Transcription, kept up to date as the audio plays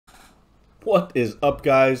What is up,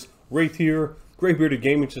 guys? Wraith here, Graybearded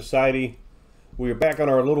Gaming Society. We are back on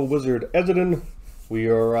our little wizard Ezidin. We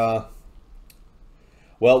are,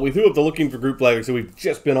 well, we threw up the looking for group flag, so we've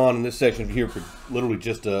just been on in this section here for literally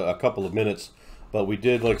just a couple of minutes. But we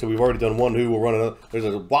did, like, so we've already done one who, we'll run another. There's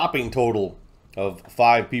a whopping total of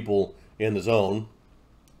 5 people in the zone.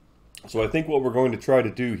 So I think what we're going to try to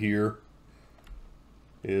do here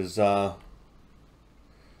is,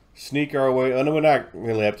 sneak our way. Oh, no, we're not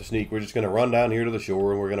really have to sneak. We're just going to run down here to the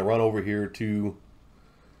shore, and we're going to run over here to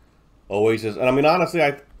Oasis. And I mean, honestly,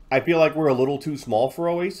 I feel like we're a little too small for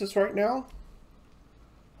Oasis right now.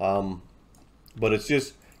 But it's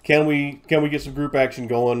just, can we get some group action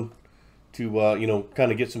going to you know,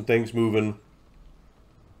 kind of get some things moving?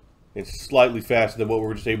 It's slightly faster than what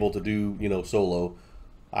we're just able to do, you know, solo.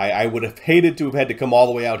 I would have hated to have had to come all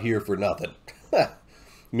the way out here for nothing. I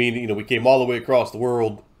mean, you know, we came all the way across the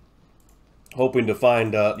world, hoping to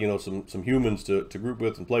find, you know, some humans to group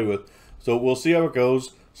with and play with. So we'll see how it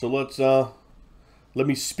goes. So let's, let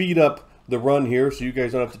me speed up the run here so you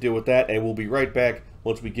guys don't have to deal with that. And we'll be right back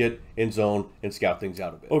once we get in zone and scout things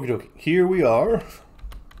out a bit. Okie dokie. Here we are,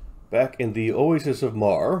 back in the Oasis of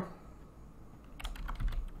Mar.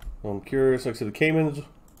 I'm curious, like I said, the Caymans,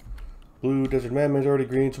 blue, desert madman's already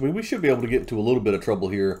green. So we should be able to get into a little bit of trouble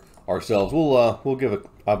here ourselves. We'll give it,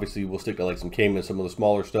 obviously we'll stick to like some Caymans, some of the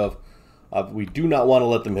smaller stuff. We do not want to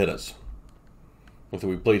let them hit us. And so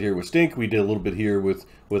we played here with Stink. We did a little bit here with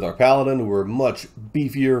our Paladin, who are much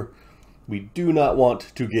beefier. We do not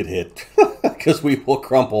want to get hit, because we will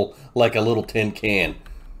crumple like a little tin can.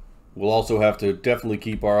 We'll also have to definitely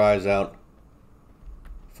keep our eyes out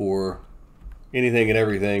for anything and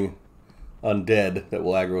everything undead that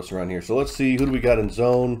will aggro us around here. So let's see, who do we got in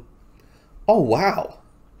zone? Oh, wow.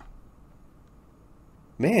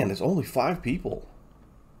 Man, there's only 5 people.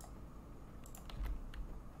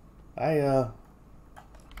 I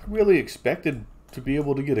really expected to be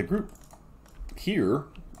able to get a group here,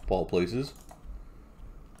 of all places.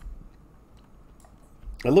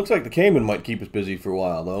 It looks like the Cayman might keep us busy for a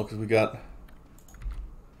while, though, because we got...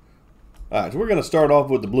 Alright, so we're going to start off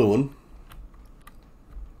with the blue one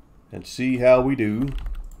and see how we do.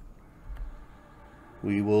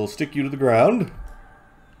 We will stick you to the ground.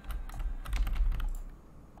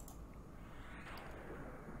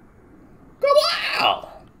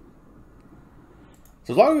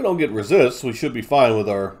 So as long as we don't get resist, we should be fine with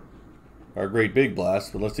our great big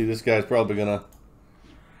blast. But let's see, this guy's probably gonna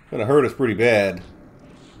hurt us pretty bad.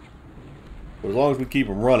 But as long as we keep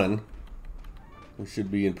him running, we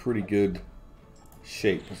should be in pretty good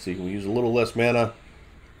shape. Let's see, can we use a little less mana?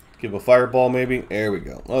 Give him a fireball maybe? There we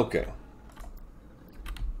go. Okay.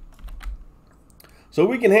 So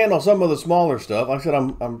we can handle some of the smaller stuff. Like I said,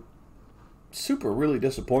 I'm super really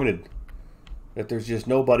disappointed that there's just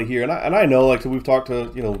nobody here, and I know, like, so we've talked to,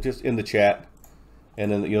 you know, just in the chat, and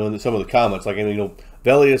then, you know, in some of the comments, like, you know,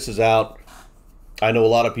 Velius is out. I know a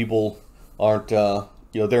lot of people aren't,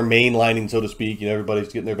 you know, they're mainlining, so to speak. You know, everybody's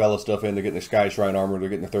getting their Vela stuff in, they're getting their Sky Shrine armor, they're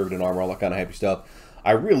getting their Thurgodan armor, all that kind of happy stuff.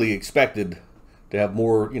 I really expected to have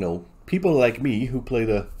more, you know, people like me who play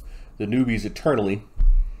the newbies eternally,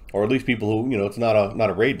 or at least people who, you know, it's not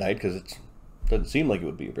a raid night, because it doesn't seem like it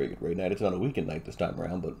would be a very good raid night. It's not a weekend night this time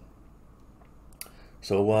around, but.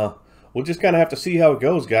 So we'll just kind of have to see how it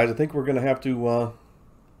goes, guys. I think we're gonna have to.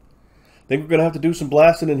 Do some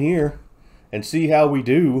blasting in here, and see how we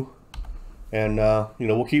do. And you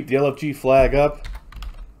know, we'll keep the LFG flag up.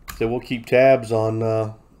 So we'll keep tabs on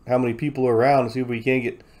how many people are around and see if we can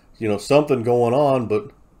get, you know, something going on. But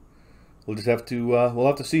we'll just have to. We'll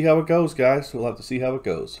have to see how it goes, guys. We'll have to see how it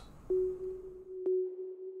goes.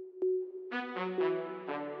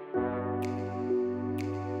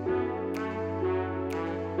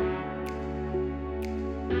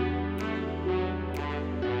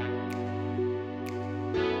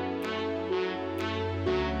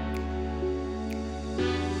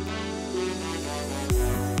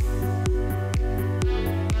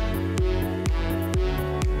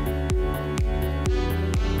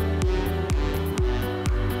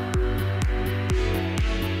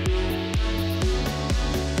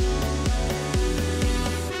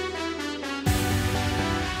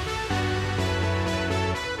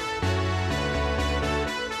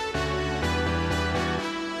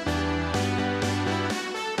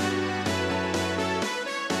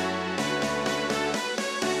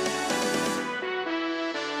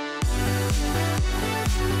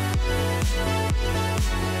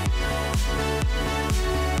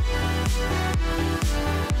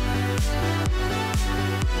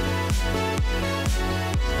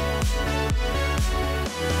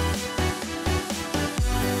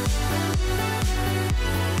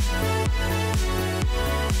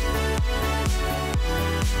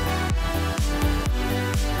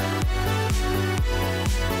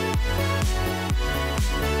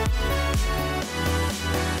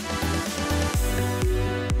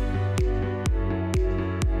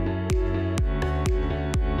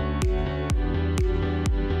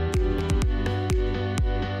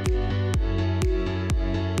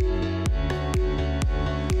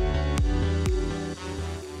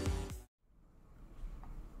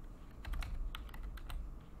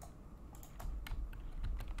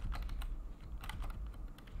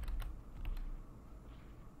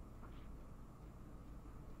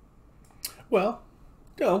 Well,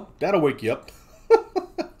 you know, that'll wake you up.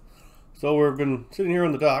 So we've been sitting here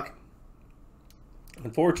on the dock.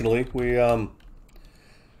 Unfortunately,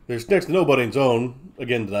 there's next to nobody in zone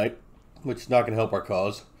again tonight, which is not going to help our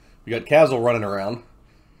cause. We got Cazel running around,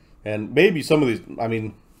 and maybe some of these, I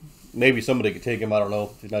mean, maybe somebody could take him, I don't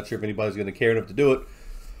know. I'm not sure if anybody's going to care enough to do it.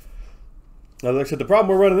 Now, like I said, the problem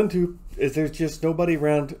we're running into is there's just nobody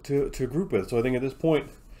around to group with. So I think at this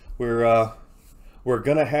point, we're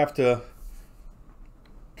going to have to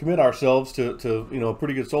commit ourselves to you know, a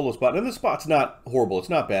pretty good solo spot. And this spot's not horrible. It's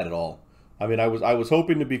not bad at all. I mean, I was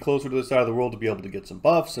hoping to be closer to this side of the world to be able to get some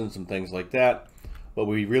buffs and some things like that. But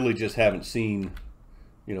we really just haven't seen,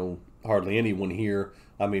 you know, hardly anyone here.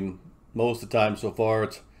 I mean, most of the time so far,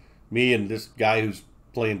 it's me and this guy who's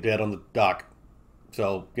playing dead on the dock.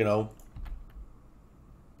 So, you know,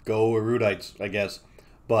 go erudites, I guess.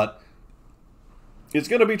 But it's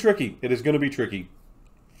going to be tricky. It is going to be tricky.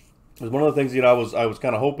 Because one of the things that I was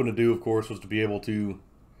kind of hoping to do, of course, was to be able to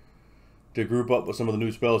group up with some of the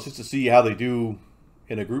new spells just to see how they do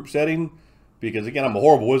in a group setting. Because, again, I'm a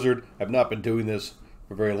horrible wizard. I've not been doing this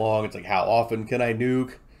for very long. It's like, how often can I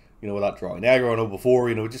nuke? You know, without drawing aggro. I know before,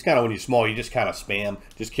 you know, just kind of when you're small, you just kind of spam,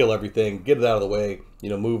 just kill everything, get it out of the way, you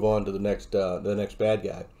know, move on to the next bad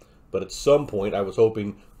guy. But at some point, I was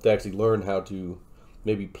hoping to actually learn how to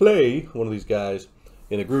maybe play one of these guys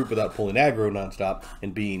in a group without pulling aggro nonstop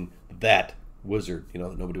and being that wizard, you know,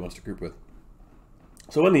 that nobody wants to group with.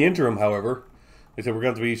 So in the interim, however, they said we're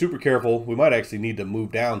going to be super careful. We might actually need to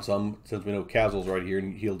move down some, since we know Cazel's right here,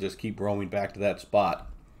 and he'll just keep roaming back to that spot.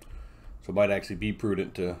 So it might actually be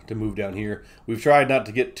prudent to move down here. We've tried not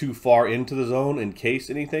to get too far into the zone in case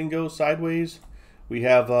anything goes sideways. We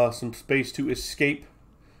have some space to escape.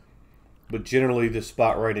 But generally, this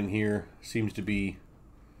spot right in here seems to be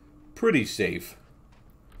pretty safe.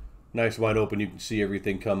 Nice wide open, you can see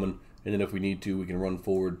everything coming. And then if we need to, we can run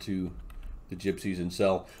forward to the gypsies and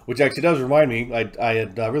sell. Which actually does remind me, I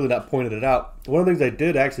had really not pointed it out. One of the things I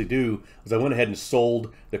did actually do is I went ahead and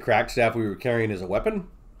sold the cracked staff we were carrying as a weapon,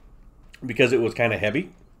 because it was kind of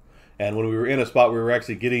heavy. And when we were in a spot where we were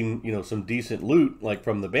actually getting, you know, some decent loot, like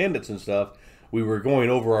from the bandits and stuff, we were going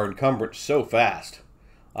over our encumbrance so fast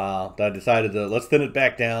that I decided to, let's thin it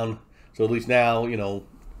back down. So at least now, you know,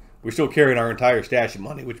 we're still carrying our entire stash of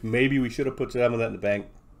money, which maybe we should have put some of that in the bank.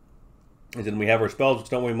 And then we have our spells, which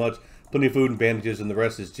don't weigh much, plenty of food and bandages, and the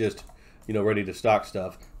rest is just, you know, ready to stock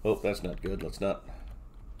stuff. Oh, that's not good. Let's not.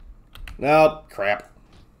 No, crap.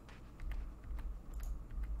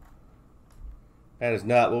 That is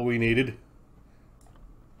not what we needed.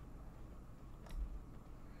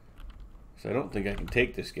 So I don't think I can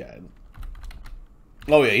take this guy.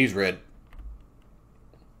 Oh yeah, he's red.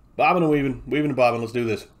 Bobbing and weaving. Weaving and bobbing. Let's do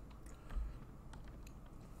this.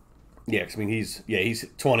 Yeah, cause, I mean, he's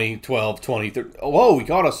 20, 12, 20, 30. Oh, whoa, he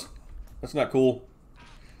caught us. That's not cool.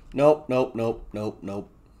 Nope, nope, nope, nope, nope.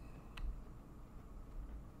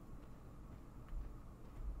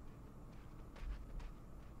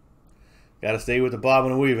 Gotta stay with the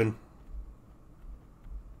bobbing and weaving.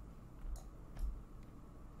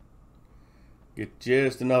 Get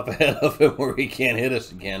just enough ahead of him where he can't hit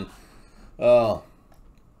us again. Oh.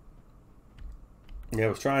 Yeah, I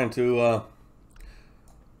was trying to,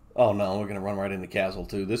 oh no, we're gonna run right into Cazel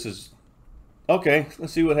too. This is... Okay,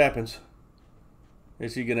 let's see what happens.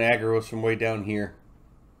 Is he gonna aggro us from way down here?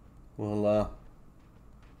 We'll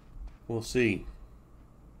see.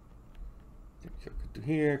 Cut to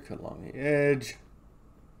here, cut along the edge.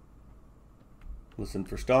 Listen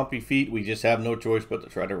for stompy feet. We just have no choice but to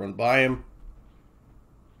try to run by him.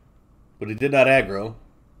 But he did not aggro.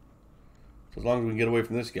 So as long as we can get away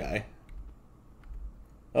from this guy.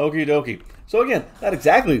 Okie dokie. So again, not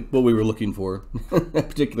exactly what we were looking for in that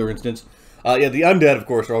particular instance. Yeah, the undead, of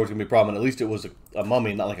course, are always going to be a problem. At least it was a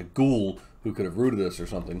mummy, not like a ghoul who could have rooted us or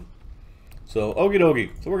something. So, okie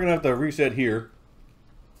dokie. So we're going to have to reset here.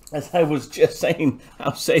 As I was just saying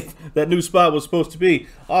how safe that new spot was supposed to be.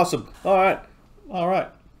 Awesome. All right. All right.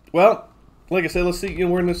 Well, like I said, let's see. You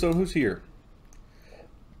know, we're in this zone. Who's here?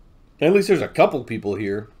 At least there's a couple people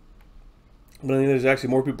here. But I think there's actually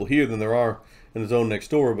more people here than there are in the zone next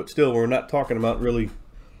door. But still, we're not talking about really,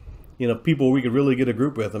 you know, people we could really get a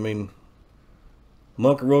group with. I mean,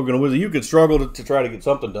 monk, rogue, and a wizard. You could struggle to try to get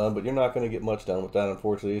something done, but you're not going to get much done with that,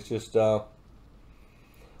 unfortunately. It's just, like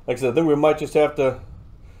I said, I think we might just have to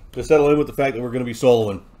settle in with the fact that we're going to be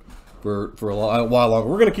soloing for a while longer.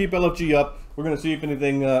 We're going to keep LFG up. We're going to see if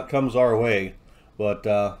anything comes our way. But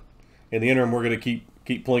in the interim, we're going to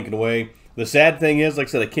keep plinking away. The sad thing is, like I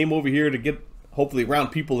said, I came over here to get, hopefully, around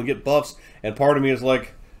people and get buffs. And part of me is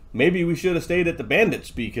like, maybe we should have stayed at the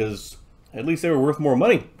bandits because at least they were worth more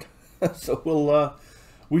money. So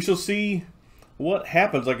we shall see what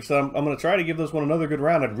happens. Like I said, I'm going to try to give this one another good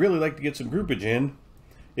round. I'd really like to get some groupage in.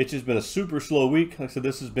 It's just been a super slow week. Like I said,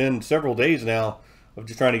 this has been several days now of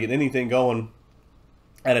just trying to get anything going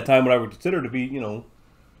at a time when I would consider to be, you know,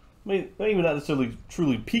 maybe not necessarily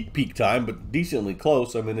truly peak time, but decently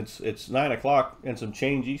close. I mean, it's 9 o'clock and some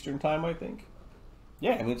change Eastern time, I think.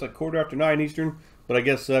 Yeah, I mean, it's like 9:15 Eastern, but I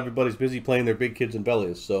guess everybody's busy playing their big kids and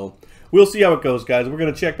bellies. So we'll see how it goes, guys. We're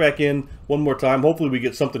going to check back in one more time. Hopefully we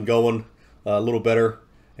get something going a little better.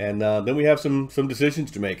 And then we have some decisions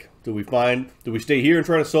to make. Do we stay here and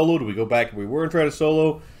try to solo? Do we go back if we were and try to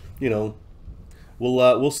solo? You know,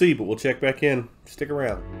 we'll see, but we'll check back in. Stick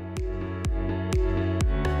around.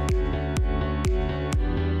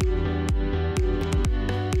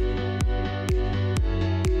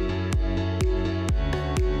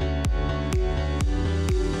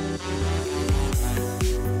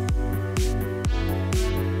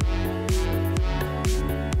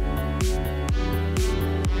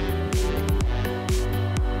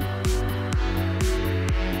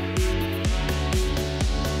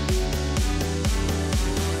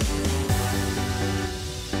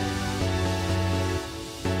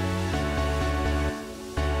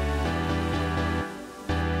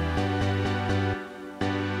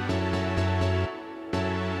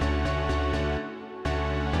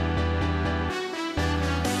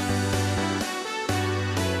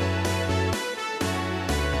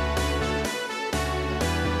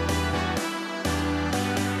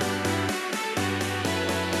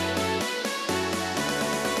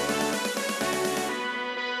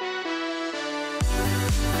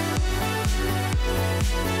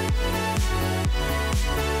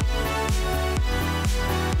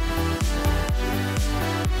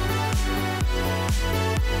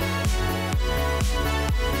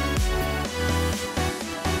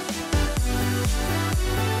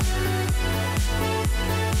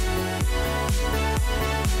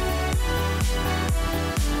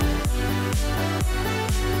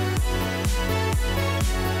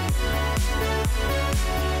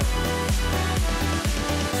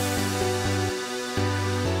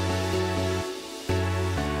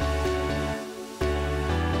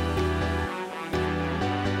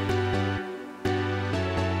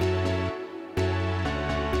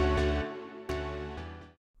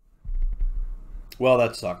 Well,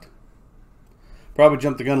 that sucked. Probably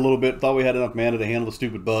jumped the gun a little bit. Thought we had enough mana to handle the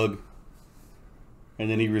stupid bug. And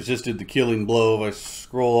then he resisted the killing blow. If I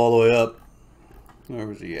scroll all the way up. Where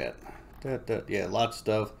was he at? Yeah, lots of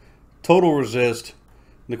stuff. Total resist.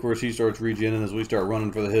 And of course he starts regenerating as we start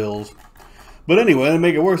running for the hills. But anyway, to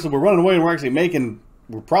make it worse, so we're running away and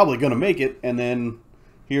we're probably going to make it. And then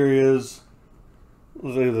here he is.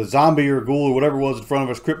 The zombie or ghoul or whatever was in front of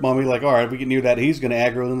us, Crypt mummy, like, all right, if we get near that, he's going to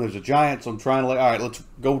aggro them. There's a giant, so I'm trying to, like, all right, let's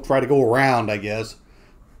go try to go around, I guess.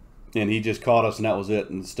 And he just caught us, and that was it,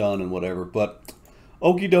 and stun and whatever. But,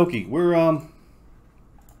 okie dokie,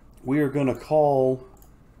 we are going to call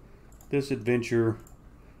this adventure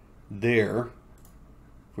there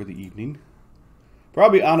for the evening.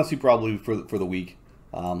 Honestly, probably for the week.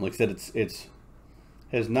 Like I said, it's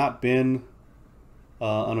has not been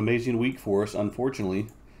an amazing week for us, unfortunately,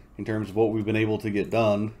 in terms of what we've been able to get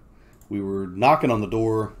done. We were knocking on the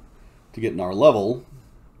door to get in our level,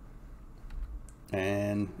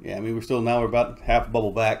 and yeah, I mean we're about half a bubble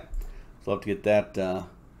back, so I'll have to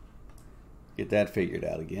get that figured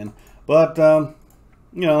out again. But you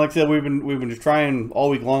know, like I said, we've been just trying all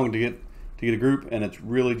week long to get a group, and it's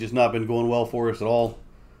really just not been going well for us at all.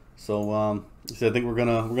 So I think we're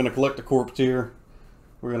gonna collect the corpse here.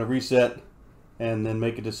 We're gonna reset. And then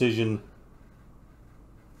make a decision,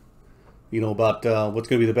 you know, about what's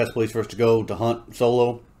going to be the best place for us to go to hunt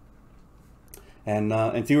solo, and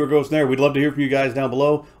see where it goes from there. We'd love to hear from you guys down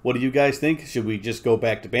below. What do you guys think? Should we just go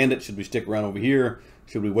back to Bandit? Should we stick around over here?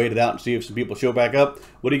 Should we wait it out and see if some people show back up?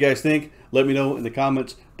 What do you guys think? Let me know in the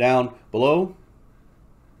comments down below.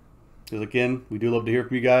 Because again, we do love to hear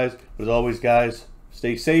from you guys. But as always, guys,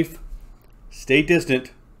 stay safe, stay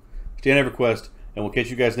distant, stay on EverQuest. And we'll catch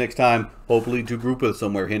you guys next time, hopefully to group with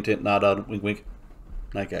somewhere. Hint, hint, nod, nod, wink, wink.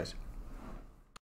 Night, guys.